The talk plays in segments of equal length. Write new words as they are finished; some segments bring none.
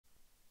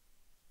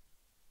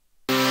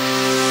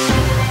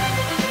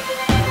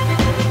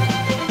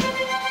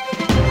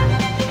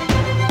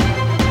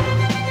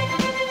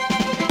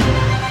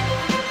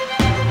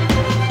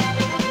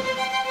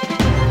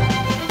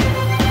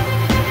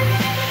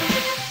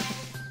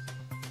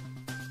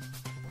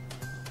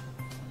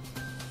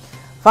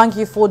Thank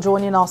you for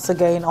joining us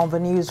again on the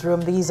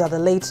newsroom. These are the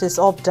latest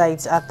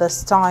updates at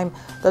this time.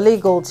 The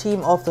legal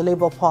team of the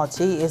Labour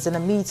Party is in a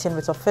meeting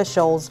with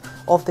officials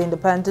of the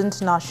Independent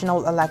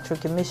National Electoral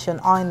Commission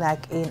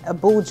 (INEC) in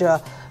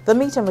Abuja. The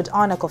meeting with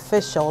INEC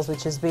officials,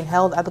 which has been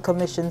held at the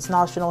Commission's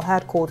national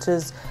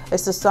headquarters,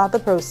 is to start the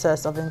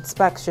process of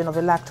inspection of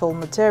electoral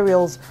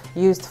materials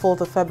used for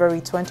the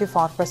February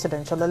 25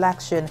 presidential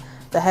election.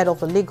 The head of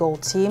the legal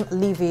team,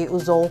 Livy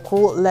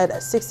Uzolku,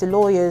 led 60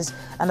 lawyers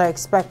and are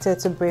expected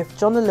to brief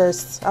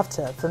journalists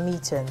after the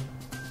meeting.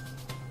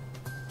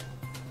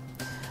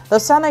 The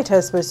Senate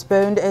has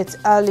postponed its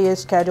earlier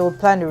scheduled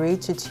plenary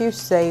to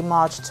Tuesday,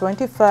 March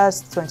 21,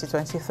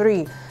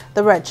 2023.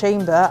 The Red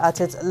Chamber,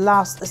 at its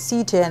last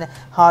sitting,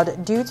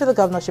 had, due to the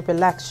governorship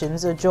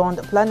elections, adjourned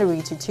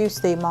plenary to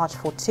Tuesday, March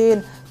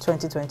 14,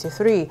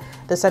 2023.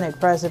 The Senate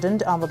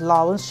President, Ahmed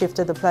Lawan,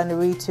 shifted the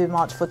plenary to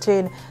March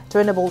 14 to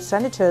enable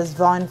senators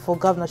vying for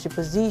governorship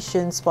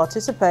positions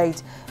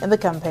participate in the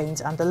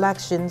campaigns and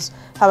elections.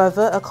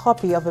 However, a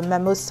copy of a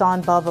memo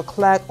signed by the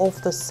clerk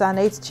of the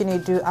Senate,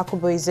 Chinedu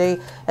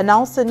Akuboeze,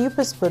 announced a new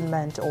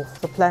postponement of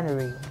the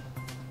plenary.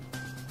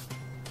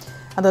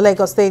 And the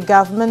Lagos State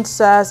government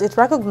says it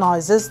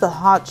recognizes the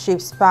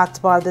hardships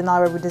sparked by the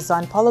Naira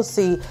redesign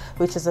policy,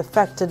 which has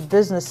affected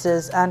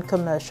businesses and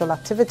commercial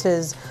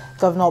activities.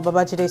 Governor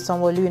Babajide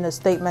Sanwo-Olu, in a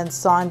statement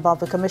signed by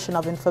the Commission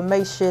of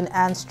Information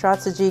and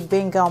Strategy,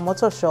 Benga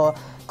Motosho,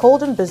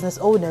 called on business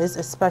owners,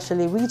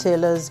 especially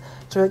retailers,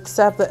 to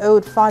accept the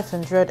old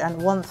 500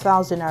 and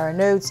 1,000 Naira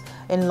notes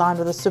in line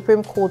with the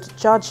Supreme Court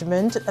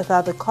judgment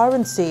that the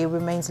currency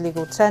remains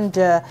legal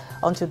tender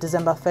until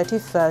December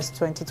 31,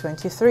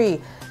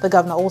 2023. The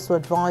governor also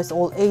advised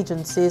all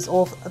agencies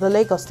of the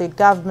Lagos State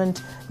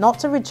government not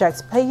to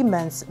reject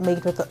payments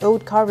made with the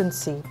old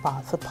currency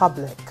by the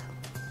public.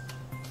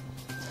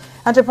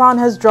 And Japan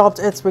has dropped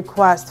its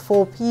request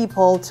for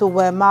people to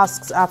wear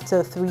masks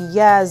after 3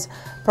 years.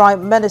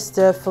 Prime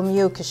Minister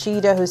Fumio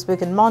Kishida, who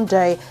spoke on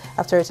Monday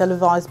after a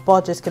televised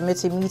Budget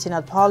Committee meeting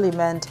at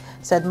Parliament,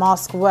 said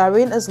mask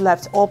wearing is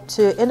left up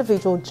to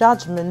individual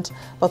judgment,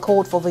 but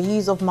called for the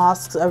use of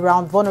masks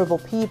around vulnerable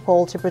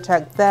people to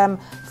protect them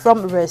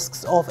from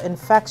risks of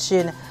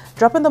infection.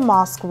 Dropping the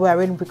mask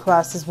wearing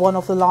request is one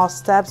of the last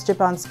steps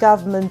Japan's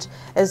government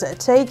is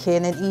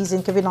taking in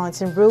easing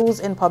COVID-19 rules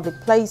in public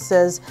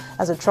places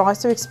as it tries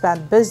to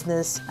expand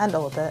business and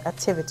other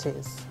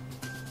activities.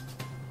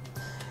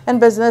 In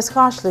business,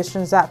 cashless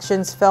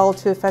transactions fell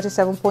to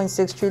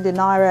 37.6 trillion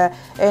naira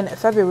in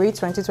February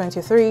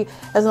 2023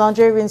 as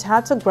Nigerians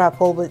had to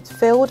grapple with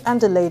failed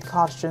and delayed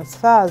cash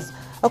transfers.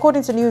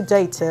 According to new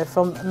data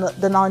from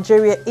the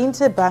Nigeria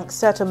Interbank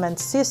Settlement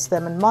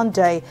System on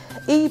Monday,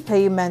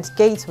 e-payment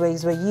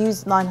gateways were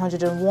used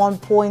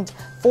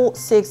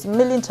 901.46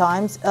 million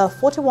times, a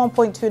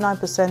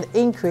 41.29%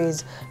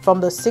 increase from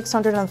the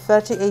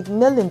 638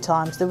 million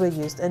times they were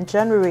used in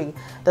January.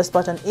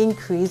 Despite an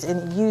increase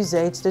in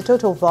usage, the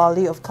total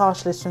value of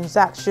cashless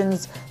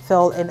transactions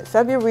fell in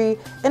February,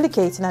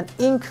 indicating an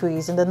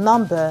increase in the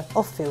number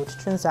of failed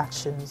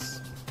transactions.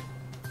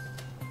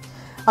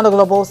 On the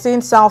global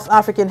scene, South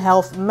African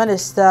Health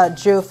Minister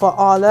Joe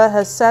Fa'ala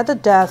has said the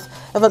death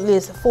of at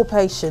least 4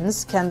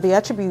 patients can be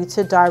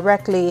attributed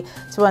directly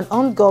to an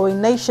ongoing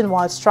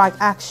nationwide strike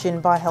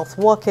action by health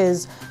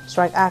workers.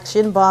 Strike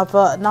action by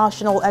the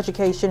National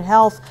Education,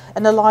 Health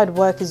and Allied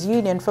Workers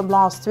Union from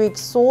last week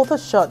saw the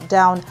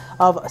shutdown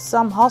of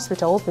some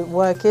hospitals, with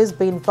workers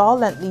being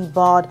violently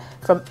barred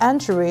from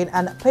entering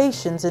and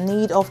patients in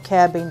need of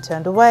care being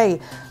turned away.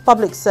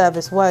 Public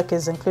service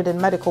workers, including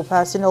medical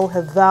personnel,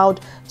 have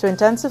vowed to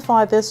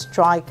intensify this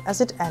strike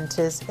as it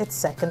enters its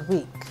second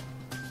week.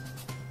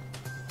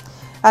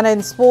 And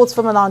in sports,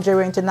 former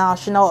Nigeria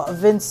international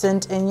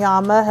Vincent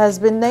Inyama has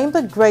been named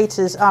the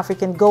greatest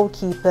African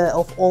goalkeeper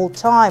of all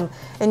time.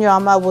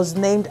 Inyama was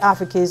named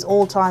Africa's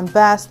all-time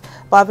best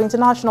by the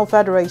International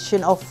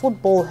Federation of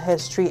Football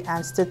History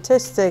and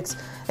Statistics.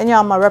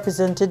 Inyama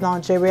represented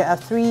Nigeria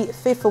at 3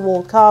 FIFA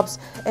World Cups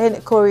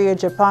in Korea,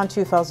 Japan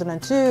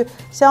 2002,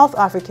 South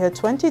Africa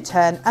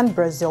 2010 and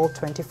Brazil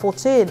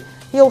 2014.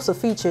 He also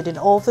featured in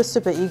all the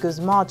Super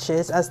Eagles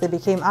matches as they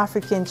became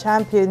African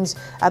champions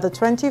at the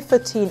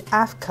 2013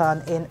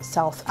 AFCON in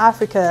South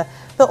Africa.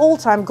 The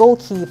all-time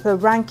goalkeeper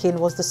ranking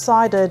was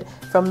decided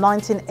from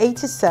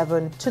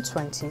 1987 to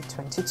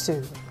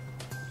 2022.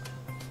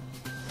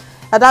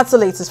 And that's the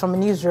latest from the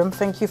newsroom.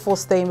 Thank you for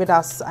staying with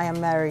us. I am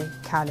Mary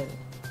Cannon.